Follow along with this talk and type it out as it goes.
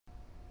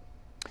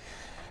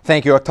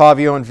Thank you,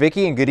 Octavio and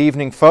Vicky, and good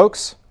evening,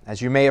 folks.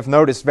 As you may have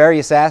noticed,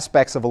 various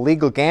aspects of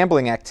illegal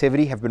gambling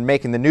activity have been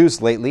making the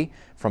news lately,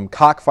 from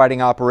cockfighting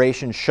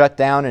operations shut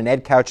down in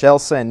Ed Couch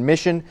Elsa and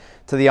Mission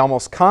to the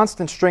almost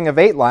constant string of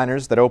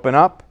eight-liners that open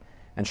up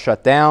and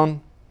shut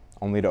down,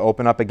 only to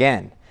open up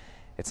again.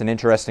 It's an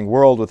interesting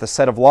world with a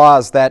set of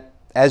laws that,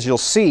 as you'll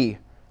see,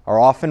 are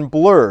often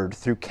blurred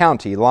through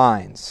county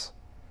lines.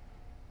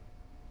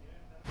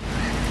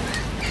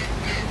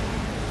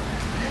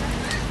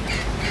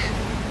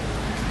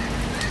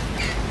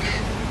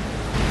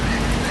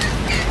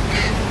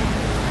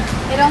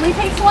 It only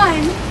takes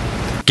one.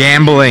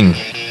 Gambling,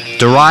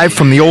 derived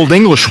from the Old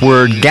English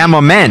word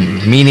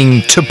gamamen,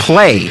 meaning to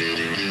play.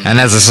 And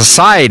as a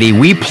society,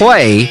 we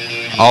play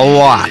a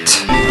lot.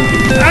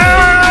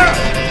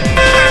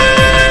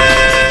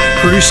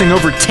 Producing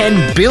over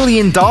 $10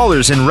 billion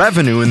in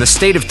revenue in the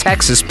state of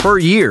Texas per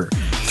year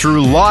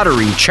through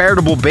lottery,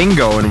 charitable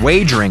bingo, and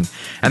wagering.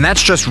 And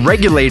that's just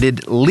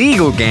regulated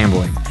legal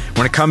gambling.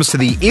 When it comes to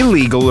the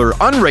illegal or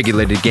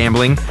unregulated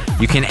gambling,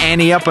 you can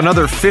ante up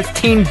another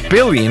 $15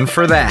 billion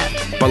for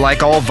that. But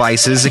like all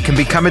vices, it can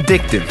become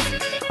addictive.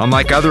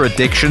 Unlike other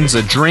addictions,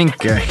 a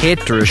drink, a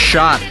hit, or a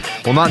shot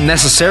will not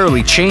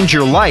necessarily change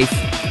your life,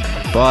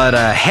 but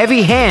a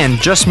heavy hand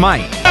just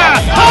might.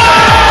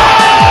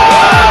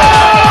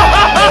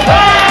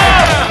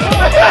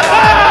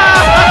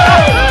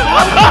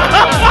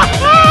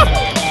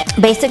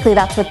 Basically,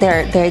 that's what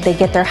they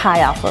get their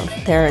high off of.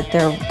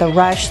 The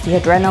rush, the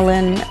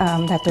adrenaline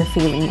that they're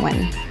feeling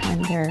when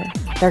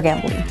they're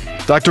gambling.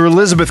 Dr.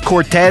 Elizabeth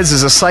Cortez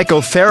is a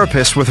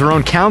psychotherapist with her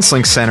own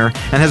counseling center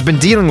and has been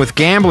dealing with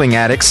gambling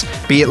addicts,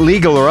 be it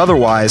legal or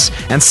otherwise,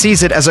 and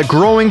sees it as a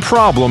growing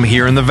problem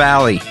here in the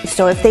Valley.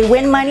 So if they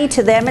win money,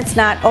 to them it's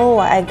not, oh,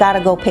 I gotta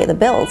go pay the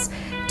bills.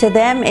 To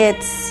them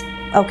it's,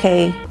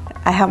 okay,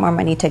 I have more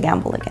money to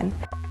gamble again.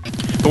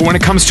 But when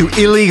it comes to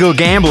illegal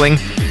gambling,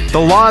 the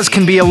laws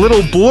can be a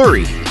little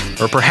blurry,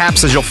 or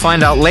perhaps, as you'll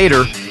find out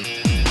later,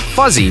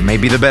 fuzzy may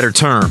be the better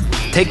term.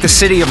 Take the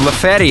city of La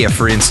Feria,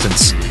 for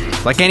instance.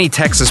 Like any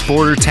Texas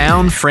border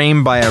town,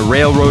 framed by a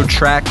railroad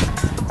track,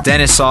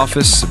 dentist's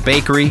office, a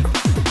bakery,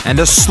 and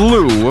a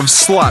slew of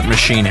slot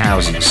machine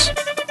houses.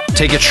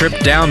 Take a trip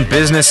down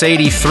Business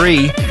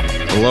 83,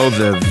 below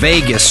the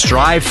Vegas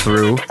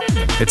drive-thru.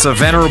 It's a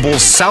venerable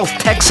South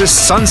Texas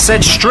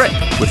Sunset Strip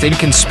with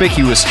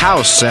inconspicuous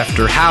house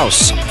after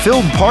house,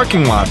 filled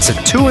parking lots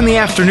at 2 in the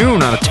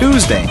afternoon on a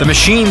Tuesday. The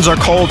machines are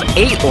called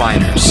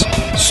eight-liners.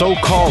 So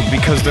called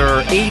because there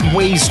are 8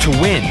 ways to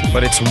win,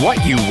 but it's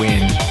what you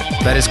win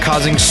that is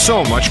causing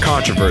so much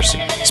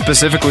controversy.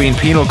 Specifically in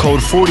Penal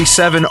Code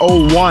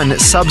 4701,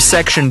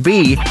 subsection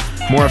B,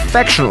 more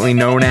affectionately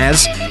known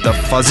as the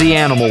Fuzzy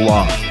Animal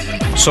Law.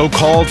 So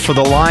called for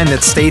the line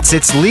that states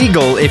it's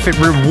legal if it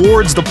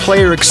rewards the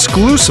player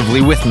exclusively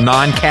with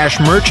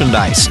non-cash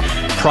merchandise,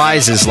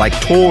 prizes like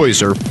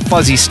toys or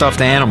fuzzy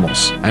stuffed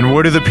animals. And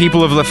what do the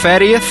people of La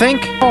Feria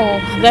think? Oh,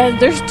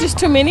 there's just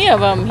too many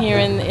of them here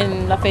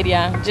in La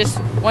Feria. Just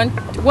one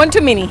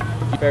too many.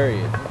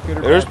 Period.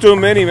 There's too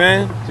many,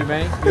 man. Too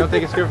many? You don't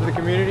think it's good for the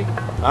community?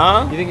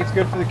 Huh? You think it's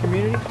good for the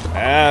community?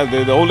 Yeah,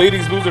 the old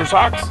ladies lose their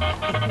socks.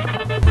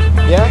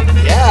 Yeah?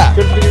 Yeah.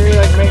 Good for the community,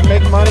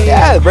 like make money?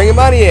 Yeah, they're bringing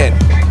money in.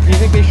 Do you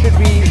think they should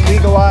be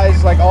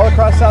legalized like all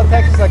across South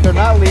Texas? Like they're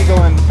not legal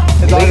and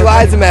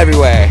Legalize them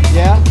everywhere.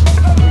 Yeah?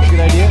 Good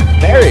idea?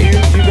 Very.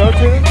 Do you go to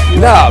them?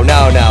 No.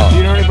 Do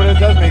you know anybody that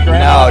does make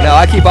grand? No,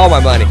 I keep all my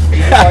money.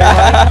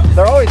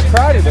 They're always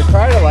crowded. They're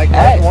crowded like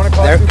Hey, 1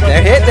 o'clock.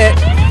 they're hitting it.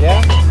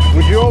 Yeah?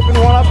 Would you open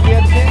one up if you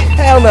had the chance?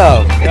 Hell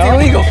no. It's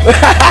illegal.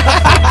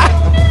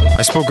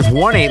 I spoke with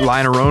one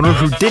eight-liner owner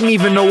who didn't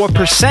even know what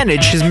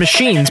percentage his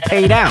machines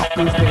paid out.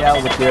 Please pay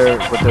out with their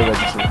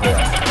registered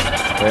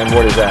payout. And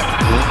what is that?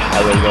 I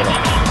really don't know.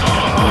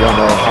 You don't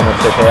know how much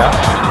they pay out?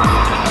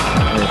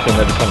 I mean, shouldn't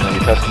that be something that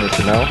your customers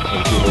should know? Or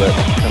the people that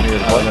come here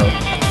to play?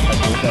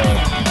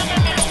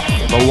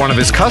 But one of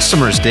his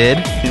customers did.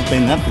 They don't pay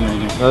nothing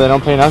anymore. No, they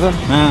don't pay nothing?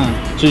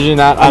 Nah. It's usually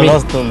not. I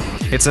lost them.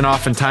 It's an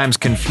oftentimes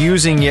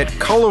confusing yet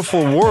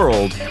colorful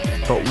world,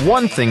 but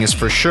one thing is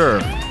for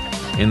sure.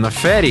 In La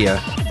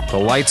Feria, the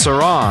lights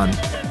are on,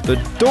 the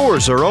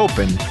doors are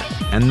open,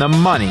 and the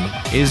money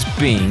is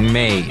being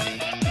made.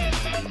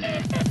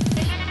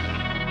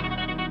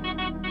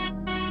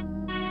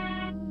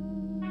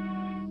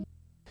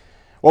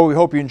 Well, we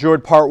hope you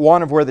enjoyed part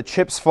 1 of Where the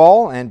Chips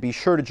Fall, and be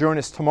sure to join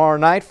us tomorrow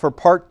night for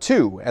part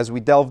 2 as we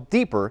delve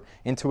deeper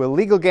into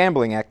illegal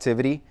gambling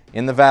activity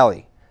in the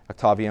Valley.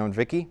 Octavio and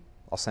Vicky,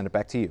 I'll send it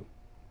back to you.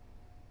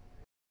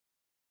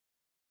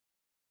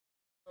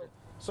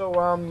 So,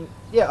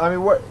 yeah, I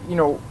mean, what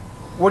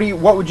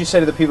would you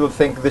say to the people who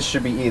think this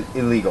should be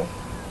illegal,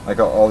 like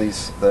all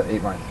these the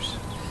eight-liners?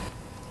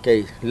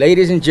 Okay,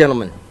 ladies and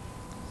gentlemen,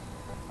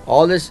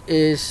 all this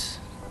is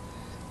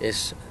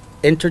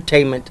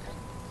entertainment,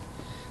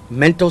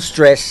 mental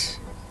stress,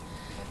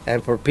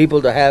 and for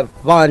people to have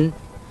fun,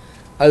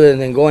 other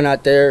than going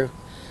out there,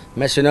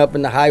 messing up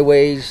in the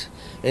highways,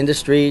 in the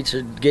streets,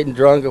 or getting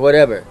drunk or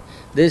whatever.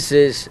 This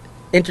is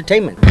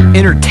entertainment.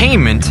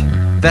 Entertainment?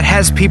 that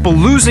has people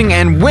losing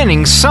and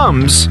winning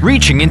sums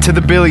reaching into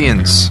the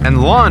billions,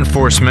 and law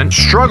enforcement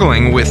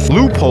struggling with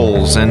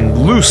loopholes and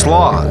loose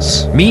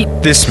laws. Meet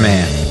this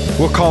man.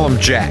 We'll call him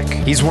Jack.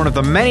 He's one of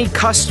the many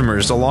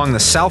customers along the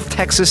South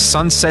Texas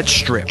Sunset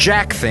Strip.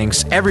 Jack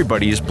thinks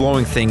everybody is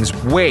blowing things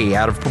way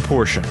out of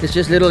proportion. It's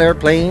just little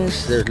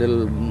airplanes, there's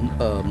little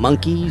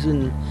monkeys,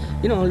 and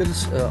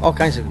little, all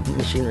kinds of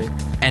machinery.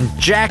 And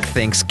Jack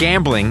thinks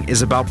gambling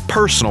is about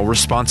personal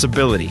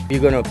responsibility.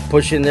 If you're gonna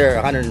push in there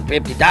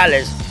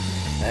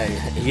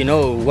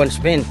 $150, one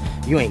spin,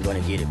 you ain't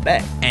gonna get it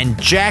back.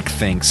 And Jack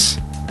thinks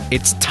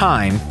it's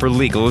time for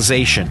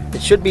legalization.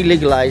 It should be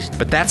legalized.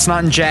 But that's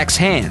not in Jack's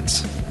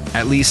hands.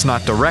 At least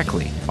not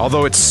directly.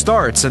 Although it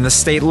starts in the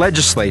state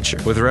legislature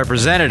with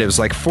representatives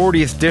like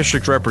 40th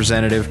District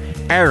Representative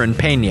Aaron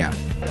Pena.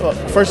 Well,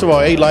 first of all,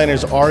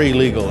 8-liners are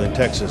illegal in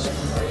Texas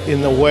in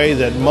the way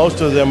that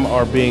most of them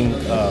are being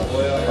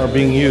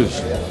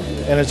used.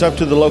 And it's up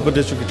to the local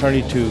district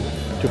attorney to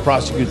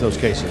prosecute those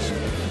cases.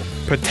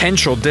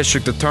 Potential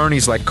district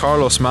attorneys like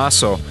Carlos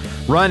Masso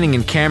running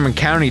in Cameron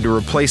County to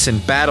replace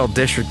embattled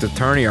district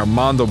attorney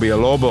Armando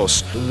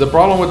Villalobos. The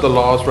problem with the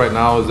laws right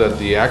now is that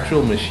the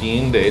actual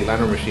machine, the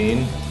 8-liner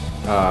machine,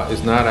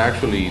 is not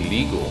actually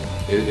legal.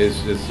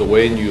 It's the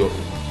way in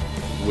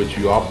which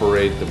you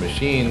operate the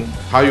machine.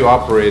 How you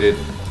operate it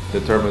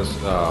determines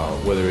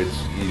whether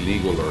it's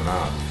illegal or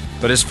not.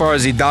 But as far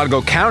as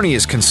Hidalgo County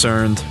is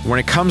concerned, when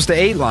it comes to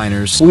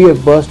 8-liners, we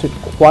have busted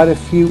quite a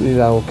few in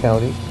Hidalgo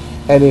County,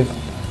 and if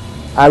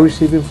I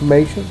receive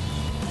information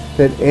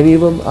that any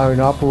of them are in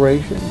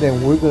operation,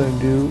 then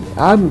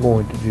I'm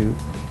going to do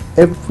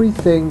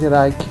everything that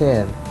I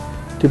can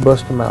to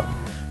bust them out.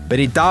 But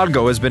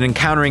Hidalgo has been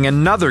encountering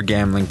another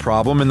gambling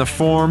problem in the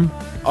form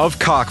of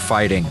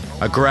cockfighting,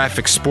 a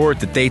graphic sport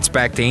that dates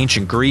back to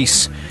ancient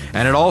Greece,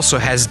 and it also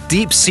has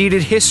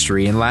deep-seated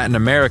history in Latin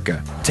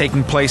America,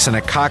 taking place in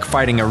a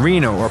cockfighting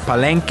arena or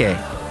palenque.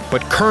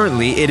 But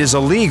currently it is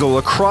illegal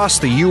across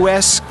the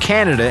US,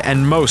 Canada,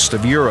 and most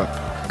of Europe.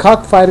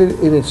 Cockfighting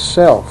in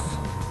itself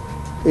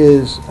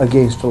is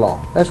against the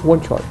law. That's one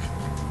charge.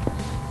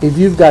 If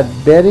you've got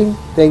betting,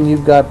 then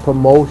you've got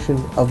promotion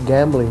of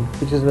gambling,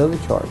 which is another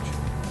charge.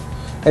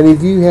 And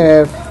if you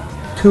have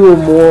 2 or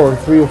more, or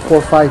 3 or 4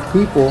 or 5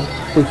 people,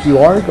 which you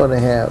are going to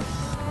have,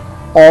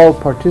 all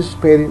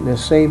participating in the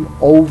same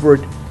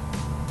overt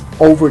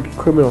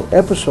criminal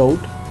episode,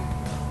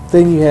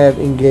 then you have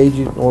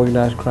engaging in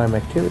organized crime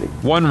activity.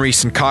 One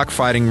recent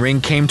cockfighting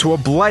ring came to a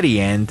bloody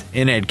end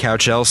in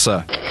Edcouch,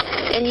 Elsa.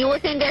 And you were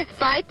saying there's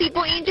 5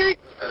 people injured?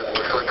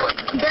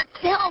 They're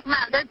killed,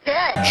 man. They're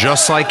dead.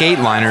 Just like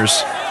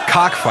 8-liners,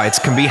 cockfights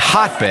can be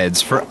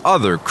hotbeds for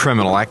other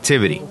criminal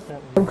activity.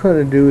 What I'm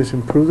trying to do is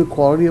improve the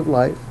quality of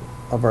life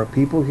of our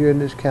people here in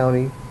this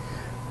county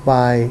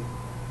by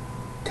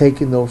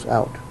taking those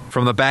out.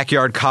 From the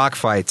backyard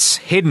cockfights,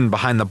 hidden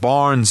behind the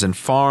barns and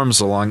farms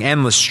along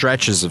endless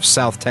stretches of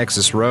South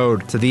Texas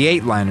Road, to the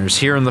 8-liners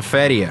here in La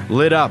Feria,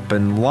 lit up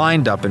and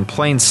lined up in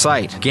plain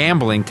sight,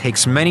 gambling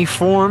takes many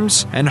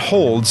forms and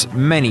holds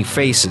many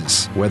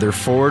faces. Whether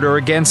for it or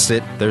against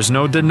it, there's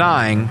no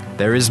denying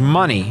there is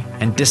money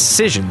and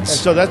decisions. And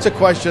so that's a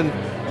question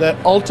that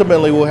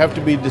ultimately will have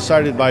to be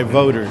decided by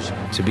voters.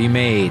 To be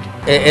made.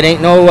 It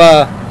ain't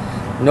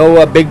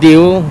no big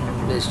deal.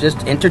 It's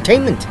just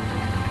entertainment.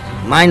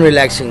 Mind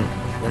relaxing,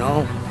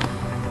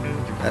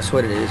 That's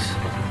what it is.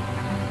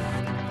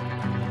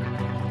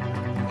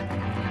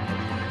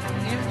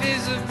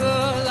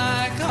 Invisible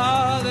like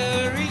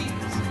arteries,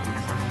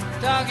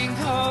 dark and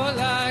cold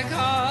like